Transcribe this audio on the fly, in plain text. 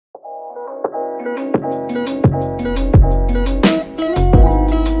What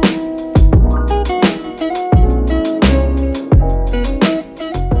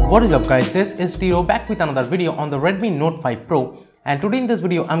is up guys, this is Tiro back with another video on the Redmi Note 5 Pro, and today in this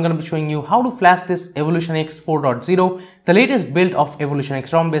video I'm going to be showing you how to flash this EvolutionX 4.0, the latest build of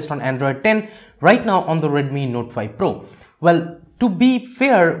EvolutionX ROM based on Android 10 right now on the Redmi Note 5 Pro. Well, to be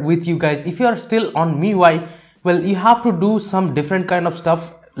fair with you guys, if you are still on MIUI, well, you have to do some different kind of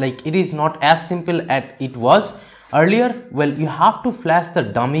stuff. Like, it is not as simple as it was earlier. Well, you have to flash the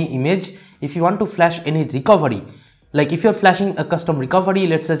dummy image if you want to flash any recovery. Like, if you're flashing a custom recovery,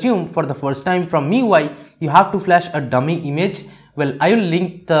 let's assume for the first time from MIUI, you have to flash a dummy image. Well, I will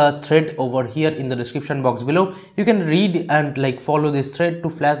link the thread over here in the description box below. You can read and follow this thread to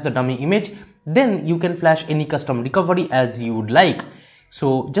flash the dummy image. Then you can flash any custom recovery as you would like.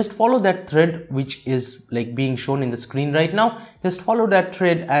 So just follow that thread which is being shown in the screen right now. Just follow that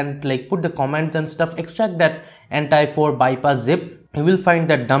thread and put the comments and stuff, extract that anti-4 bypass zip. You will find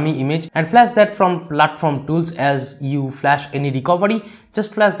that dummy image and flash that from platform tools. As you flash any recovery,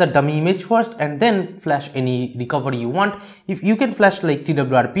 just flash the dummy image first and then flash any recovery you want. If you can flash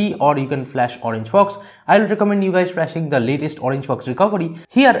TWRP or you can flash Orange Fox, I will recommend you guys flashing the latest Orange Fox recovery.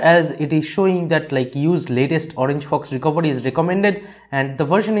 Here, as it is showing that use latest Orange Fox recovery is recommended, and the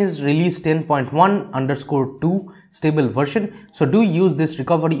version is release 10.1_2 stable version. So do use this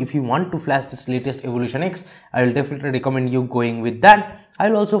recovery if you want to flash this latest EvolutionX. I will definitely recommend you going with that.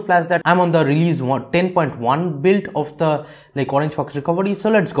 I'll also flash that. I'm on the release 10.1 build of the Orange Fox recovery. So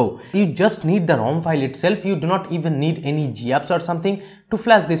let's go. You just need the ROM file itself. You do not even need any GApps or something to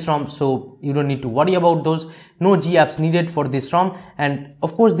flash this ROM. So you don't need to worry about those. No GApps needed for this ROM. And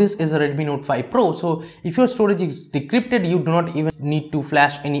of course, this is a Redmi Note 5 Pro. So if your storage is decrypted, you do not even need to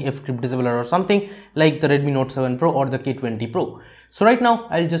flash any fcrypt disabler or something like the Redmi Note 7 Pro or the K20 Pro. So right now,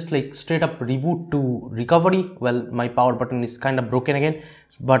 I'll just straight up reboot to recovery. Well, my power button is kind of broken again,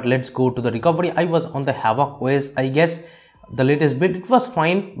 but let's go to the recovery. I was on the Havoc OS, I guess, the latest build. It was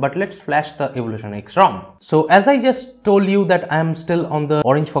fine, but let's flash the EvolutionX ROM. So as I just told you that I am still on the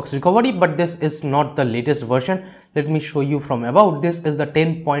Orange Fox recovery, but this is not the latest version. Let me show you from above. This is the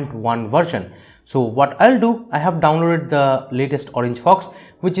 10.1 version. So what I'll do, I have downloaded the latest Orange Fox,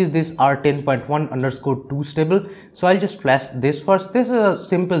 which is this R10.1_2 stable. So I'll just flash this first. This is a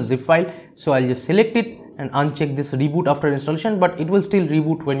simple zip file. So I'll just select it and uncheck this reboot after installation, but it will still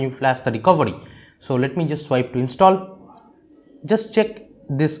reboot when you flash the recovery. So let me just swipe to install. Just check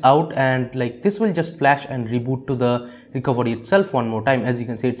this out, and this will just flash and reboot to the recovery itself one more time. As you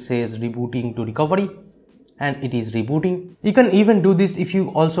can see, it says rebooting to recovery, and it is rebooting. You can even do this if you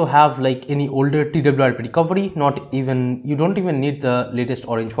also have any older TWRP recovery. You don't even need the latest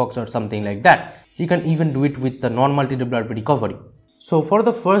Orange Fox or something like that. You can even do it with the normal TWRP recovery. So for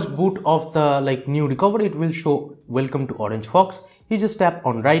the first boot of the new recovery, it will show welcome to Orange Fox. You just tap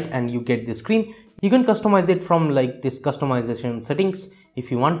on right and you get this screen. You can customize it from this customization settings. If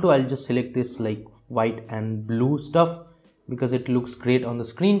you want to, I'll just select this white and blue stuff because it looks great on the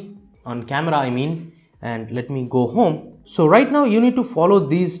screen, on camera I mean. And let me go home. So right now you need to follow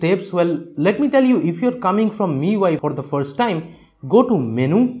these steps. Well, let me tell you, if you're coming from MIUI for the first time, go to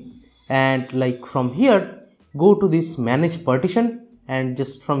menu and from here, go to this manage partition, and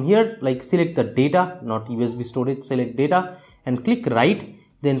just from here select the data, not USB storage, select data and click right.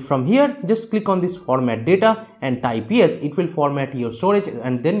 Then from here, just click on this format data and type yes. It will format your storage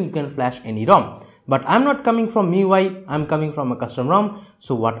and then you can flash any ROM. But I'm not coming from MIUI, I'm coming from a custom ROM.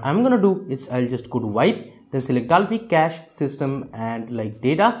 So what I'm gonna do is I'll just go to wipe, then select Dalvik cache system and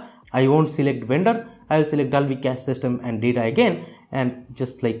data. I won't select vendor, I will select Dalvik cache system and data again, and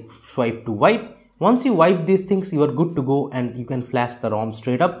just swipe to wipe. Once you wipe these things, you are good to go and you can flash the ROM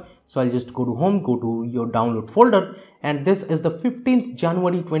straight up. So I'll just go to home, go to your download folder, and this is the 15th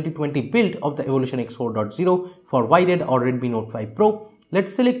January 2020 build of the EvolutionX 4.0 for Wide or Redmi Note 5 Pro.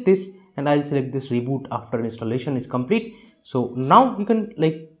 Let's select this, and I'll select this reboot after installation is complete. So now you can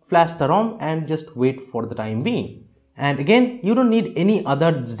flash the ROM and just wait for the time being. And again, you don't need any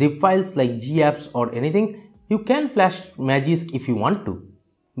other zip files like GApps or anything. You can flash Magisk if you want to,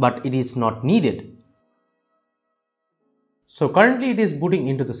 but it is not needed. So currently it is booting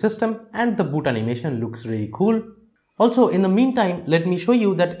into the system and the boot animation looks really cool. Also, in the meantime, let me show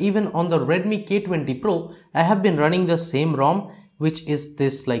you that even on the Redmi K20 Pro, I have been running the same ROM, which is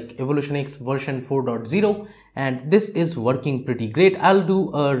this EvolutionX version 4.0, and this is working pretty great. I'll do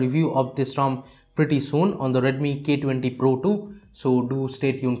a review of this ROM pretty soon on the Redmi K20 Pro too, so do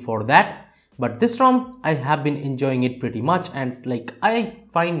stay tuned for that. But this ROM, I have been enjoying it pretty much, and I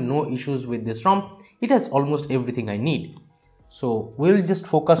find no issues with this ROM. It has almost everything I need. So we will just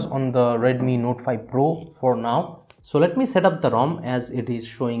focus on the Redmi Note 5 Pro for now. So let me set up the ROM as it is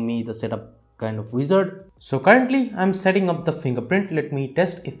showing me the setup kind of wizard. So currently I'm setting up the fingerprint. Let me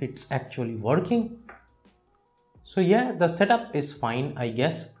test if it's actually working. So yeah, the setup is fine, I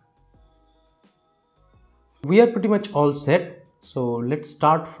guess. We are pretty much all set. So let's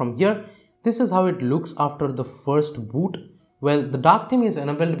start from here. This is how it looks after the first boot. Well, the dark theme is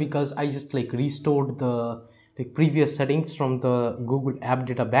enabled because I just restored the previous settings from the Google app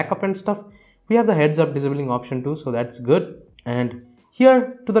data backup and stuff. We have the heads up disabling option too, so that's good. And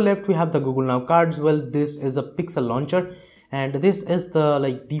here to the left we have the Google Now cards. Well, this is a pixel launcher and this is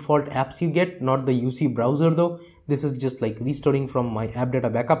the default apps you get, not the UC browser though. This is just restoring from my app data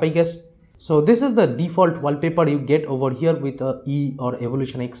backup, I guess. So this is the default wallpaper you get over here with a E or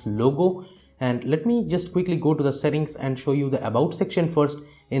EvolutionX logo. And let me just quickly go to the settings and show you the about section first.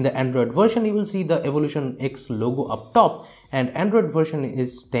 In the Android version, you will see the EvolutionX logo up top, and Android version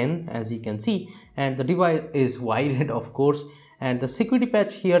is 10 as you can see, and the device is wired of course, and the security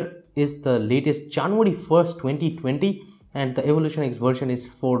patch here is the latest January 1st 2020, and the EvolutionX version is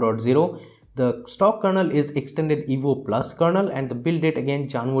 4.0. The stock kernel is extended Evo Plus kernel, and the build date again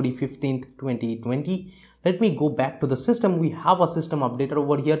January 15th 2020. Let me go back to the system. We have a system updater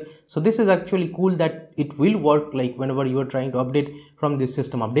over here. So this is actually cool that it will work whenever you are trying to update from this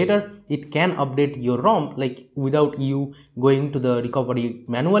system updater. It can update your ROM without you going to the recovery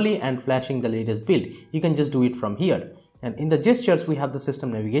manually and flashing the latest build. You can just do it from here. And in the gestures, we have the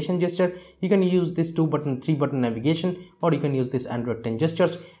system navigation gesture. You can use this 2-button, 3-button navigation, or you can use this Android 10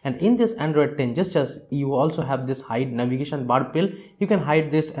 gestures. And in this Android 10 gestures, you also have this hide navigation bar pill. You can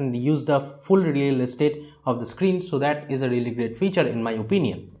hide this and use the full real estate of the screen. So that is a really great feature in my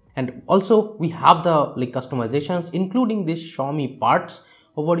opinion. And also we have the customizations, including this Xiaomi parts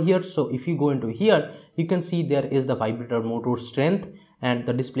over here. So if you go into here, you can see there is the vibrator motor strength, and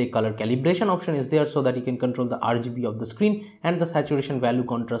the display color calibration option is there so that you can control the RGB of the screen and the saturation value,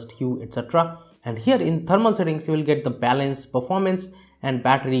 contrast, hue, etc. And here in thermal settings, you will get the balance, performance, and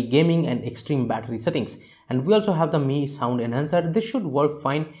battery, gaming, and extreme battery settings. And we also have the Mi sound enhancer. This should work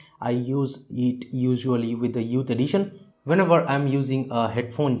fine. I use it usually with the youth edition whenever I'm using a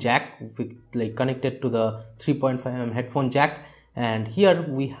headphone jack with connected to the 3.5mm headphone jack. And here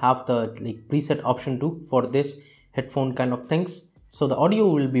we have the preset option too for this headphone kind of things. So the audio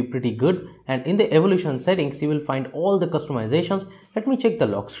will be pretty good, and in the evolution settings you will find all the customizations. Let me check the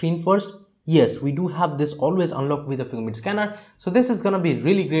lock screen first. Yes, we do have this always unlock with the fingerprint scanner. So this is gonna be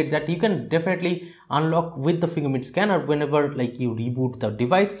really great that you can definitely unlock with the fingerprint scanner whenever you reboot the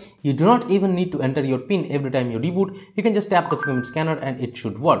device. You do not even need to enter your PIN every time you reboot. You can just tap the fingerprint scanner and it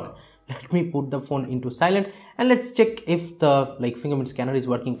should work. Let me put the phone into silent and let's check if the fingerprint scanner is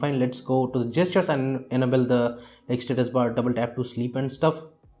working fine. Let's go to the gestures and enable the status bar, double tap to sleep and stuff.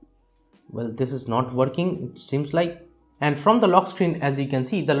 Well, this is not working, it seems like. And from the lock screen, as you can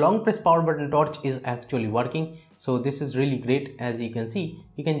see, the long press power button torch is actually working. So this is really great. As you can see,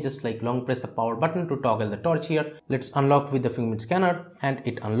 you can just long press the power button to toggle the torch here. Let's unlock with the fingerprint scanner and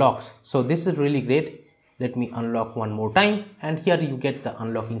it unlocks. So this is really great. Let me unlock one more time, and here you get the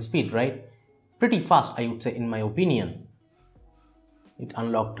unlocking speed, right? Pretty fast, I would say, in my opinion. It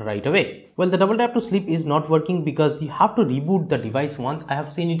unlocked right away. Well, the double tap to sleep is not working because you have to reboot the device once. I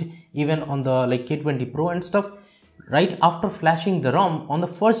have seen it even on the K20 Pro and stuff. Right after flashing the ROM, on the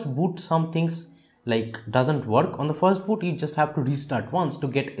first boot, some things doesn't work. On the first boot, you just have to restart once to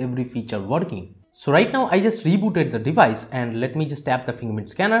get every feature working. So right now I just rebooted the device, and let me just tap the fingerprint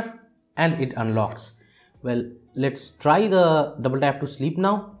scanner and it unlocks. Well, let's try the double tap to sleep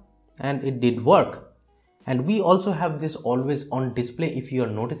now, and it did work. And we also have this always on display. If you are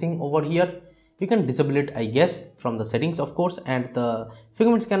noticing over here, you can disable it, I guess, from the settings of course, and the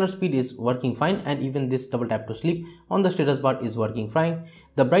fingerprint scanner speed is working fine, and even this double tap to sleep on the status bar is working fine.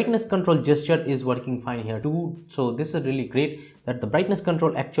 The brightness control gesture is working fine here too. So this is really great that the brightness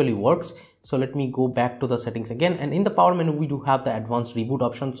control actually works. So let me go back to the settings again, and in the power menu we do have the advanced reboot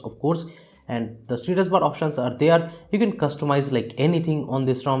options of course, and the status bar options are there. You can customize anything on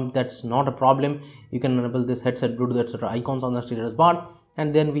this ROM, that's not a problem. You can enable this headset, Bluetooth, etc. icons on the status bar,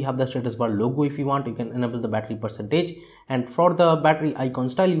 and then we have the status bar logo. If you want, you can enable the battery percentage, and for the battery icon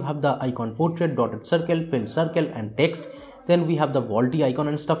style you have the icon portrait, dotted circle, filled circle, and text. Then we have the VoLTE icon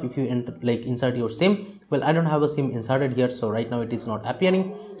and stuff if you insert your SIM. Well, I don't have a SIM inserted here, so right now it is not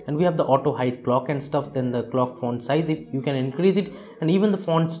appearing. And we have the auto hide clock and stuff. Then the clock font size, if you can increase it, and even the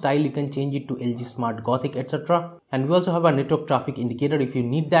font style you can change it to LG Smart Gothic, etc. And we also have a network traffic indicator if you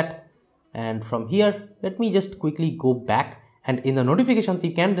need that. And from here, let me just quickly go back, and in the notifications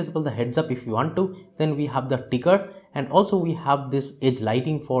you can disable the heads up if you want to. Then we have the ticker, and also we have this edge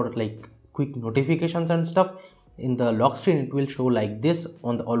lighting for like quick notifications and stuff. In the lock screen it will show like this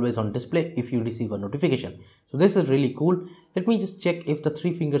on the always on display if you receive a notification. So this is really cool. Let me just check if the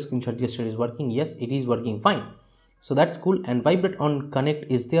 3-finger screenshot gesture is working. Yes, it is working fine. So that's cool. And vibrate on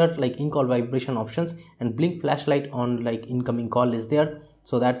connect is there, like in-call vibration options, and blink flashlight on like incoming call is there.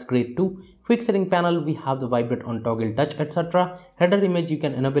 So that's great too. Quick setting panel, we have the vibrate on toggle touch, etc. Header image, you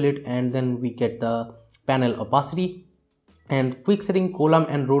can enable it, and then we get the panel opacity. And quick setting column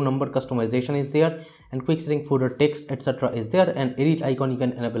and row number customization is there, and quick setting footer text, etc. is there, and edit icon you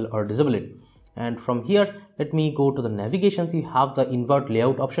can enable or disable it. And from here, let me go to the navigations. You have the invert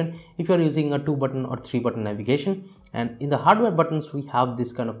layout option if you are using a 2-button or 3-button navigation. And in the hardware buttons, we have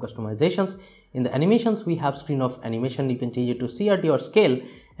this kind of customizations. In the animations, we have screen of animation. You can change it to CRT or scale,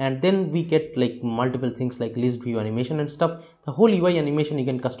 and then we get like multiple things like list view animation and stuff. The whole UI animation, you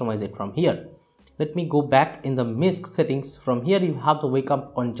can customize it from here. Let me go back in the MISC settings. From here you have the wake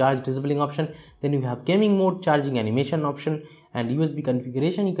up on charge disabling option, then you have gaming mode, charging animation option, and USB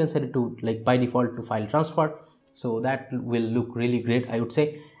configuration you can set it to like by default to file transfer. So that will look really great, I would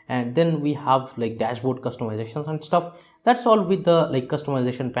say. And then we have like dashboard customizations and stuff. That's all with the like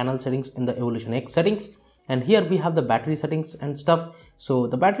customization panel settings in the EvolutionX settings. And here we have the battery settings and stuff. So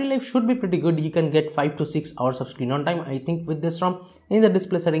the battery life should be pretty good. You can get 5 to 6 hours of screen on time, I think, with this ROM. In the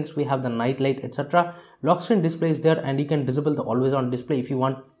display settings, we have the night light, etc. Lock screen display is there, and you can disable the always on display if you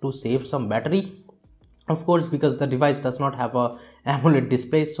want to save some battery. Of course, because the device does not have a AMOLED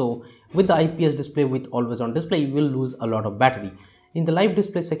display, so with the IPS display with always on display, you will lose a lot of battery. In the live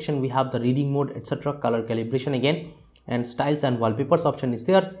display section, we have the reading mode, etc. Color calibration again, and styles and wallpapers option is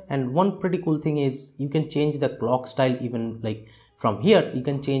there. And one pretty cool thing is you can change the clock style. Even like from here you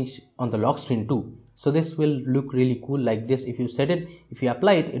can change on the lock screen too. So this will look really cool like this. If you set it, if you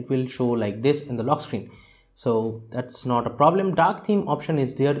apply it, it will show like this in the lock screen. So that's not a problem. Dark theme option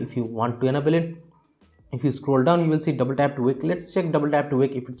is there if you want to enable it. If you scroll down, you will see double tap to wake. Let's check double tap to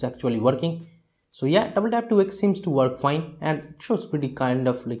wake if it's actually working. So yeah, double tap to wake seems to work fine, and shows pretty kind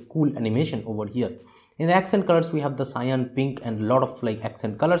of like cool animation over here. In the accent colors, we have the cyan, pink, and a lot of like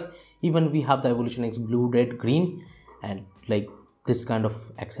accent colors. Even we have the EvolutionX blue, red, green, and like this kind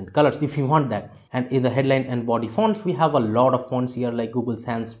of accent colors if you want that. And in the headline and body fonts, we have a lot of fonts here like Google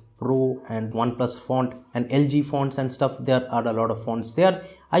Sans Pro and OnePlus font and LG fonts and stuff. There are a lot of fonts there.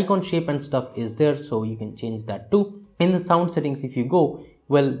 Icon shape and stuff is there, so you can change that too. In the sound settings, if you go,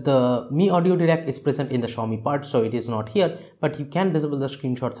 well, the Mi Audio Direct is present in the Xiaomi part, so it is not here, but you can disable the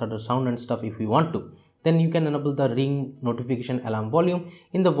screenshots or the sound and stuff if you want to. Then you can enable the ring notification alarm volume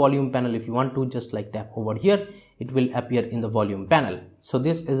in the volume panel if you want to. Just like tap over here, it will appear in the volume panel. So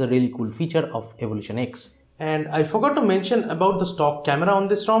this is a really cool feature of EvolutionX. And I forgot to mention about the stock camera on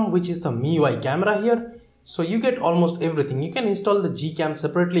this ROM, which is the MIUI camera here. So you get almost everything. You can install the Gcam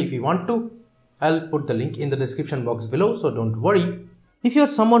separately if you want to. I'll put the link in the description box below, so don't worry. If you're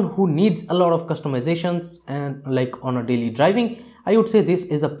someone who needs a lot of customizations and like on a daily driving, I would say this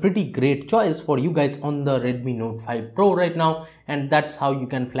is a pretty great choice for you guys on the Redmi Note 5 Pro right now. And that's how you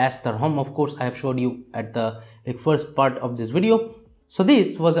can flash the ROM. Of course, I have showed you at the first part of this video. So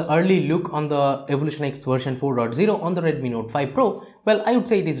this was an early look on the EvolutionX version 4.0 on the Redmi Note 5 Pro. Well, I would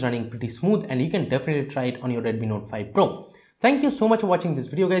say it is running pretty smooth, and you can definitely try it on your Redmi Note 5 Pro. Thank you so much for watching this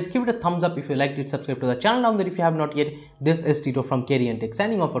video, guys. Give it a thumbs up if you liked it. Subscribe to the channel down there if you have not yet. This is Tito from Carry and Tech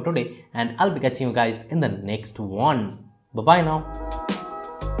signing off for today, and I'll be catching you guys in the next one. Bye bye now.